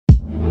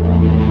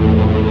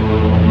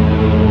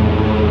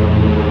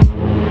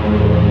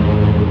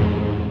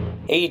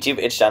Hey YouTube,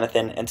 it's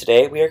Jonathan, and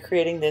today we are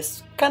creating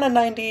this kind of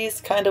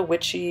 90s, kind of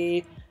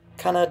witchy,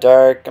 kind of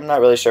dark. I'm not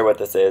really sure what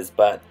this is,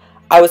 but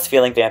I was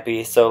feeling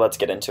vampy, so let's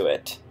get into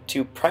it.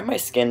 To prime my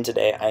skin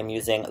today, I'm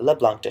using Le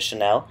Blanc de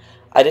Chanel.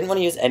 I didn't want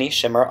to use any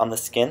shimmer on the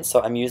skin,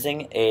 so I'm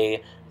using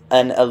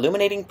an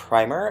illuminating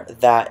primer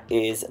that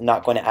is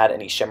not going to add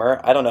any shimmer.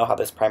 I don't know how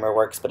this primer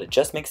works, but it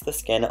just makes the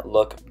skin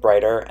look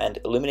brighter and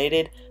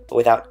illuminated, but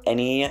without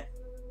any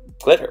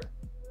glitter.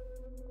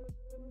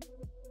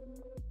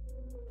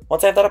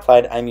 Once I have that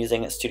applied, I'm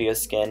using Studio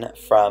Skin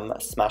from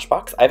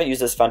Smashbox. I haven't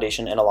used this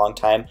foundation in a long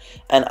time,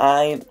 and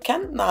I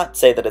cannot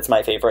say that it's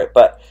my favorite,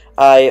 but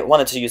I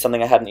wanted to use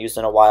something I hadn't used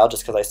in a while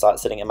just because I saw it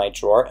sitting in my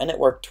drawer, and it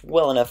worked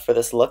well enough for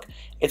this look.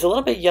 It's a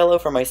little bit yellow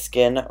for my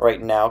skin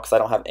right now because I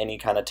don't have any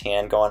kind of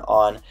tan going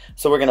on,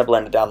 so we're going to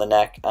blend it down the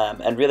neck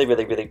and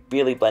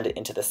really blend it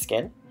into the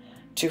skin.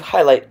 To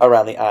highlight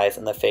around the eyes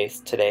and the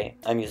face today,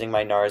 I'm using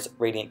my NARS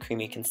Radiant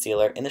Creamy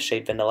Concealer in the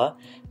shade Vanilla,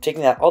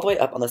 taking that all the way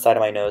up on the side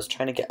of my nose,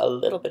 trying to get a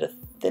little bit of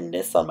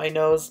thinness on my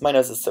nose. My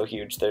nose is so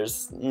huge,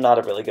 there's not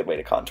a really good way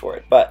to contour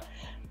it, but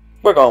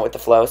we're going with the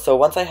flow. So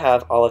once I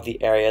have all of the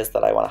areas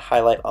that I want to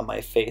highlight on my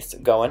face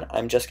going,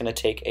 I'm just going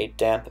to take a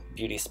damp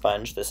beauty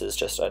sponge. This is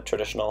just a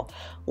traditional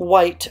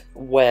white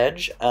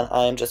wedge, and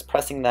I'm just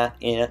pressing that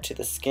into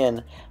the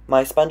skin.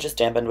 My sponge is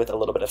dampened with a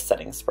little bit of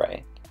setting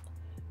spray.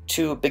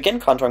 To begin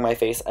contouring my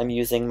face, I'm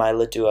using my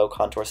Le Duo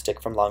contour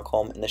stick from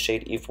Lancome in the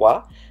shade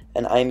Ivoire,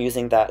 and I'm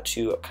using that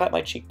to cut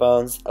my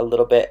cheekbones a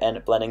little bit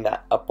and blending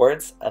that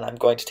upwards, and I'm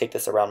going to take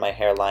this around my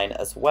hairline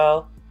as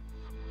well.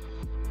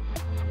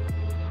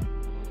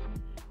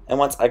 And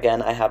once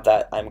again I have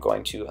that, I'm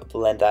going to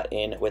blend that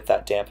in with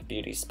that damp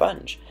beauty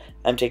sponge.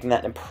 I'm taking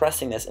that and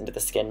pressing this into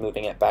the skin,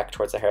 moving it back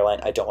towards the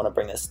hairline. I don't want to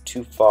bring this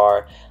too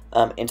far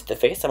into the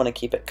face. I want to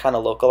keep it kind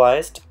of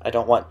localized. I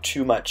don't want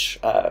too much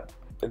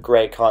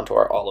gray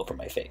contour all over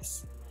my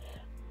face.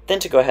 Then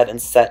to go ahead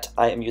and set,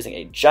 I am using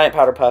a giant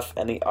powder puff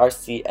and the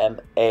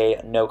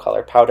RCMA No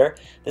Color Powder.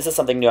 This is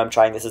something new I'm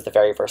trying. This is the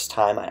very first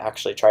time I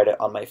actually tried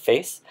it on my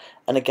face.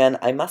 And again,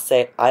 I must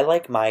say, I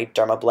like my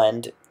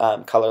Dermablend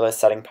colorless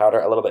setting powder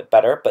a little bit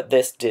better, but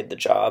this did the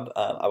job.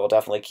 I will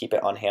definitely keep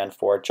it on hand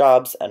for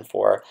jobs and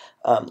for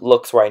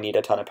looks where I need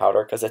a ton of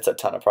powder because it's a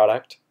ton of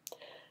product.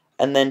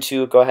 And then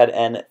to go ahead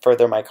and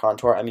further my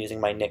contour, I'm using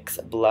my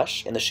NYX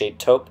blush in the shade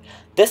Taupe.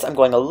 This I'm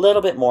going a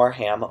little bit more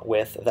ham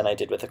with than I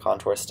did with the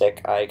contour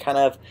stick. I kind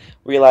of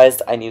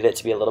realized I needed it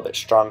to be a little bit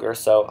stronger,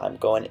 so I'm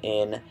going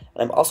in, and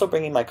I'm also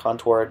bringing my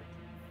contour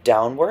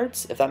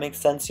downwards, if that makes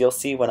sense. You'll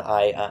see when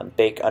I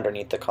bake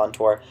underneath the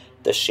contour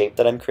the shape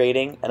that I'm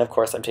creating, and of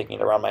course I'm taking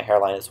it around my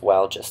hairline as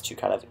well just to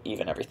kind of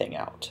even everything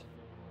out.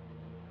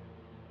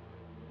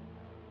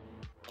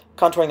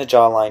 Contouring the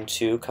jawline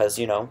too, because,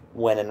 you know,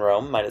 when in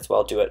Rome, might as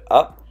well do it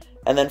up.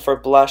 And then for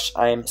blush,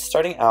 I'm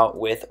starting out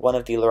with one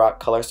of the Lorac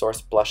Color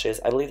Source blushes.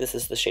 I believe this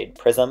is the shade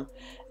Prism.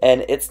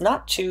 And it's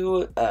not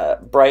too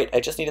bright. I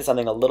just needed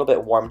something a little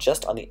bit warm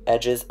just on the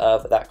edges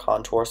of that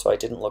contour so I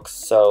didn't look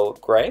so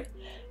gray.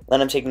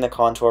 Then I'm taking the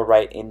contour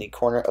right in the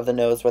corner of the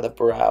nose where the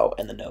brow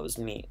and the nose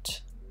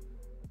meet.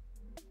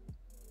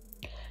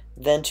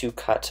 Then to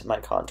cut my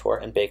contour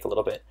and bake a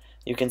little bit,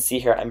 you can see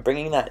here I'm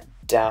bringing that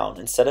down.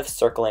 Instead of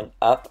circling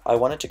up, I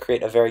wanted to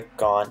create a very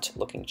gaunt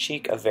looking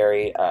cheek, a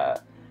very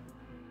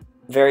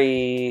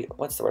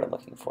what's the word I'm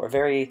looking for?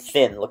 Very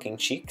thin looking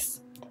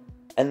cheeks.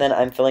 And then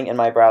I'm filling in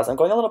my brows. I'm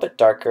going a little bit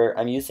darker.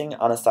 I'm using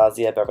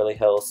Anastasia Beverly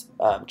Hills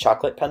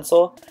chocolate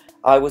pencil.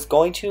 I was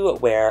going to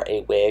wear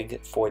a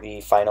wig for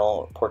the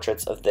final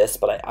portraits of this,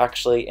 but I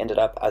actually ended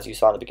up, as you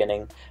saw in the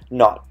beginning,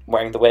 not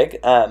wearing the wig.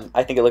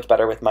 I think it looked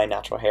better with my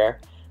natural hair.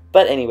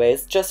 But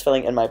anyways, just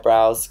filling in my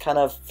brows, kind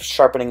of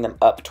sharpening them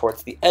up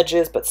towards the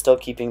edges, but still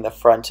keeping the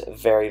front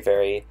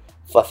very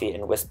fluffy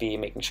and wispy,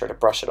 making sure to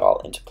brush it all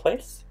into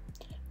place.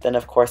 Then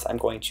of course I'm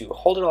going to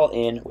hold it all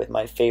in with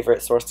my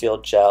favorite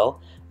Sourcil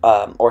gel,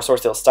 or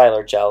Sourcil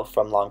Styler gel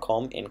from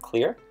Lancome in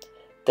clear.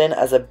 Then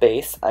as a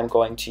base, I'm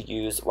going to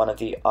use one of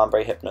the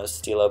Ombre Hypnose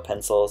Stilo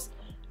pencils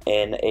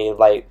in a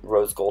light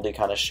rose goldy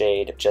kind of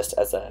shade, just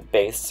as a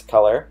base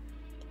color.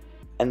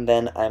 And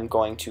then I'm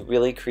going to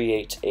really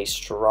create a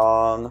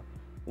strong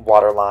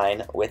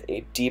waterline with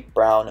a deep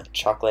brown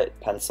chocolate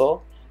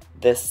pencil.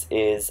 This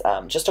is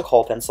just a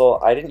kohl pencil.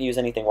 I didn't use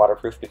anything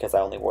waterproof because I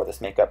only wore this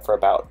makeup for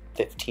about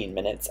 15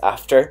 minutes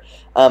after.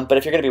 But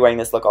if you're going to be wearing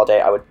this look all day,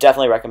 I would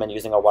definitely recommend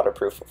using a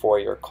waterproof for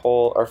your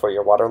kohl or for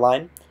your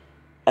waterline.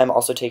 I'm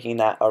also taking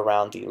that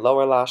around the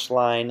lower lash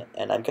line,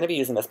 and I'm going to be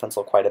using this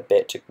pencil quite a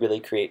bit to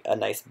really create a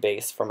nice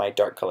base for my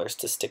dark colors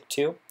to stick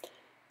to.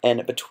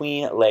 And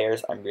between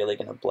layers, I'm really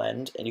going to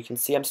blend, and you can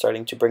see I'm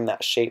starting to bring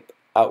that shape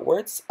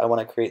outwards. I want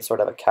to create sort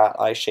of a cat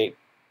eye shape.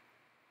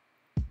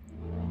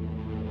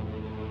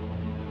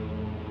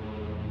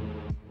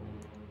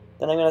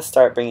 Then I'm going to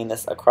start bringing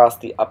this across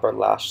the upper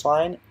lash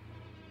line,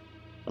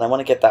 and I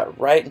want to get that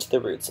right into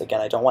the roots. Again,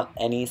 I don't want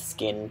any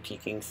skin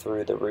peeking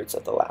through the roots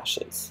of the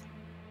lashes.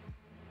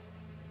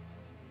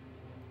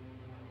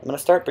 I'm going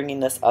to start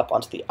bringing this up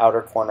onto the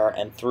outer corner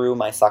and through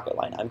my socket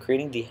line. I'm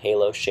creating the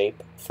halo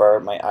shape for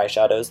my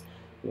eyeshadows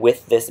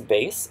with this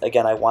base.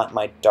 Again, I want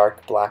my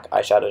dark black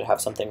eyeshadow to have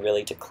something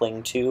really to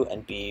cling to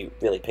and be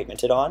really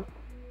pigmented on.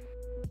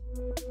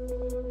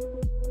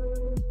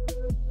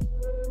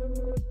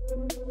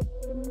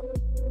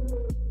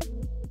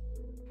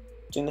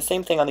 Doing the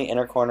same thing on the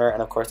inner corner,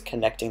 and of course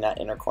connecting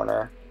that inner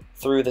corner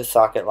through the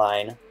socket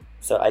line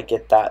so I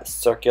get that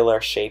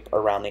circular shape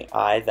around the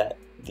eye that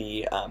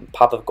the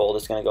pop of gold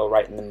is going to go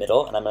right in the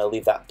middle, and I'm going to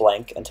leave that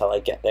blank until I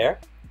get there.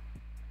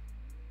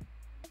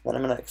 Then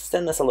I'm going to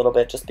extend this a little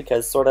bit just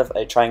because sort of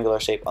a triangular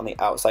shape on the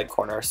outside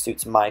corner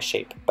suits my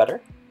shape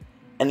better.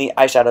 And the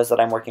eyeshadows that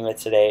I'm working with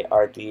today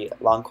are the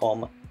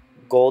Lancome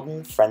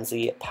Golden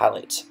Frenzy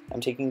palette.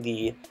 I'm taking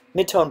the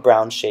mid-tone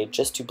brown shade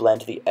just to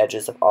blend the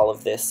edges of all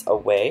of this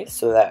away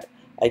so that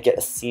I get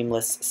a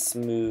seamless,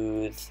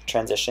 smooth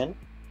transition.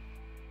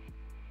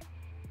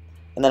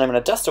 And then I'm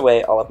going to dust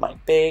away all of my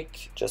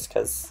bake, just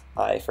because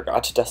I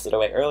forgot to dust it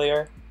away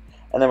earlier.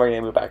 And then we're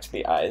going to move back to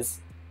the eyes.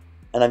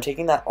 And I'm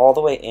taking that all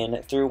the way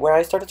in through where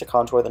I started to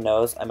contour the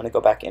nose. I'm going to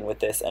go back in with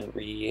this and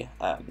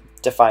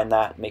define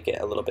that, make it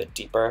a little bit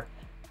deeper.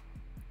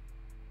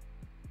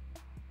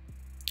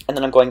 And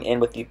then I'm going in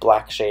with the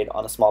black shade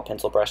on a small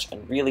pencil brush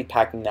and really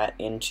packing that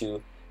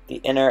into the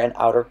inner and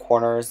outer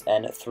corners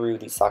and through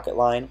the socket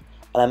line.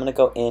 And I'm going to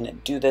go in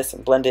and do this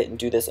and blend it and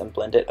do this and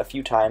blend it a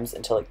few times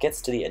until it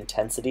gets to the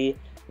intensity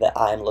that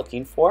I'm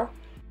looking for.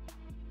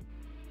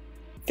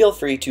 Feel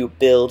free to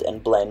build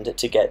and blend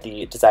to get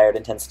the desired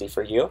intensity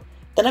for you.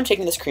 Then I'm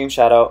taking this cream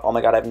shadow. Oh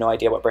my god, I have no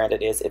idea what brand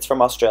it is. It's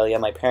from Australia.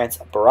 My parents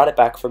brought it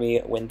back for me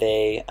when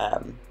they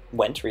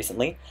went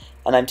recently.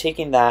 And I'm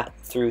taking that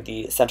through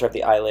the center of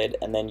the eyelid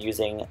and then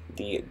using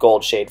the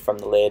gold shade from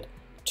the lid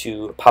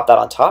to pop that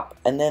on top.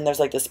 And then there's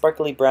like this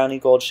sparkly brownie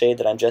gold shade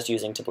that I'm just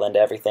using to blend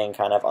everything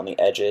kind of on the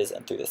edges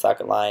and through the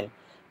socket line.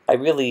 I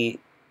really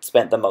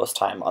spent the most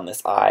time on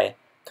this eye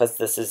because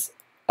this is,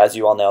 as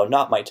you all know,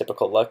 not my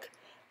typical look.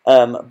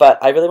 But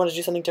I really want to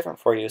do something different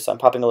for you, so I'm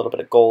popping a little bit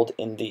of gold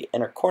in the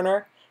inner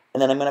corner,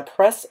 and then I'm going to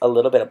press a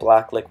little bit of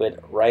black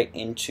liquid right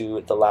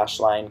into the lash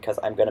line because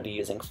I'm going to be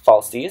using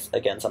falsies,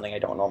 again, something I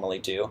don't normally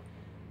do.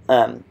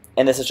 And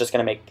this is just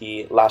going to make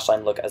the lash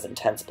line look as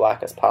intense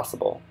black as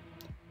possible.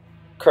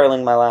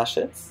 Curling my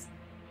lashes,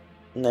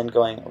 and then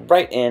going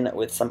right in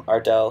with some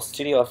Ardell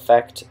Studio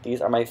Effect. These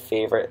are my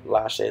favorite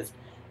lashes.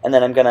 And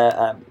then I'm going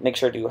to make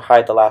sure to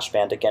hide the lash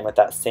band again with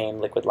that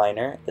same liquid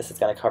liner. This is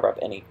going to cover up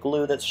any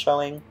glue that's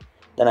showing.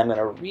 Then I'm going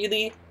to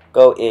really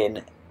go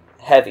in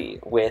heavy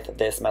with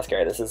this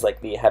mascara. This is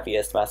like the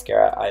heaviest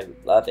mascara. I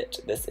love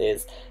it. This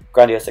is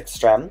Grandiose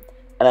Extreme.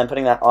 And I'm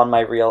putting that on my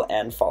real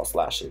and false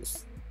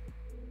lashes.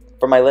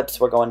 For my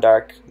lips, we're going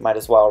dark. Might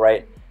as well,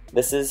 right?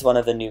 This is one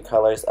of the new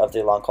colors of the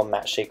Lancome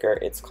Matte Shaker.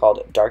 It's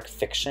called Dark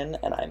Fiction,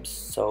 and I'm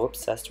so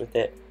obsessed with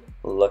it.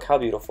 Look how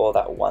beautiful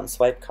that one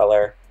swipe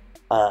color.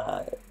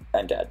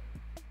 I'm dead.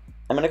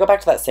 I'm going to go back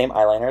to that same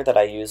eyeliner that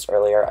I used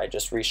earlier. I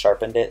just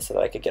resharpened it so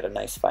that I could get a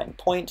nice fine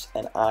point,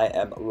 and I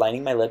am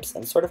lining my lips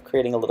and sort of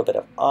creating a little bit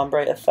of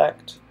ombre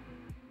effect.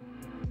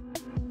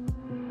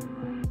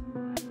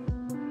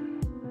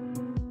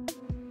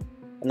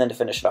 And then to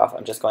finish it off,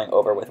 I'm just going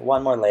over with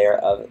one more layer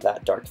of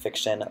that Dark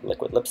Fiction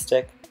liquid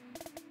lipstick.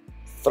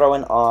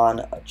 Throwing on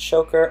a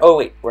choker. Oh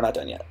wait, we're not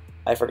done yet.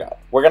 I forgot.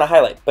 We're going to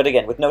highlight, but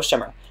again, with no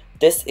shimmer.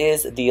 This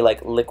is the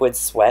like liquid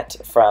sweat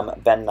from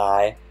Ben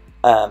Nye.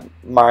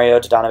 Mario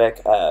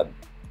Dodanovic,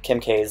 Kim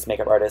K's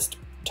makeup artist,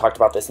 talked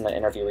about this in an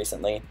interview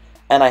recently,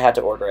 and I had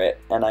to order it,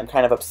 and I'm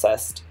kind of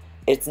obsessed.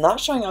 It's not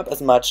showing up as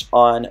much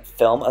on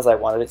film as I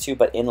wanted it to,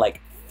 but in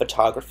like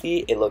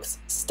photography, it looks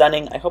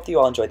stunning. I hope that you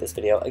all enjoyed this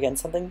video. Again,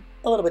 something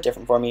a little bit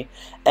different for me.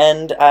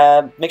 And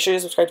make sure you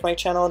subscribe to my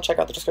channel and check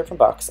out the description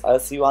box. I'll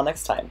see you all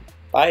next time.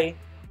 Bye!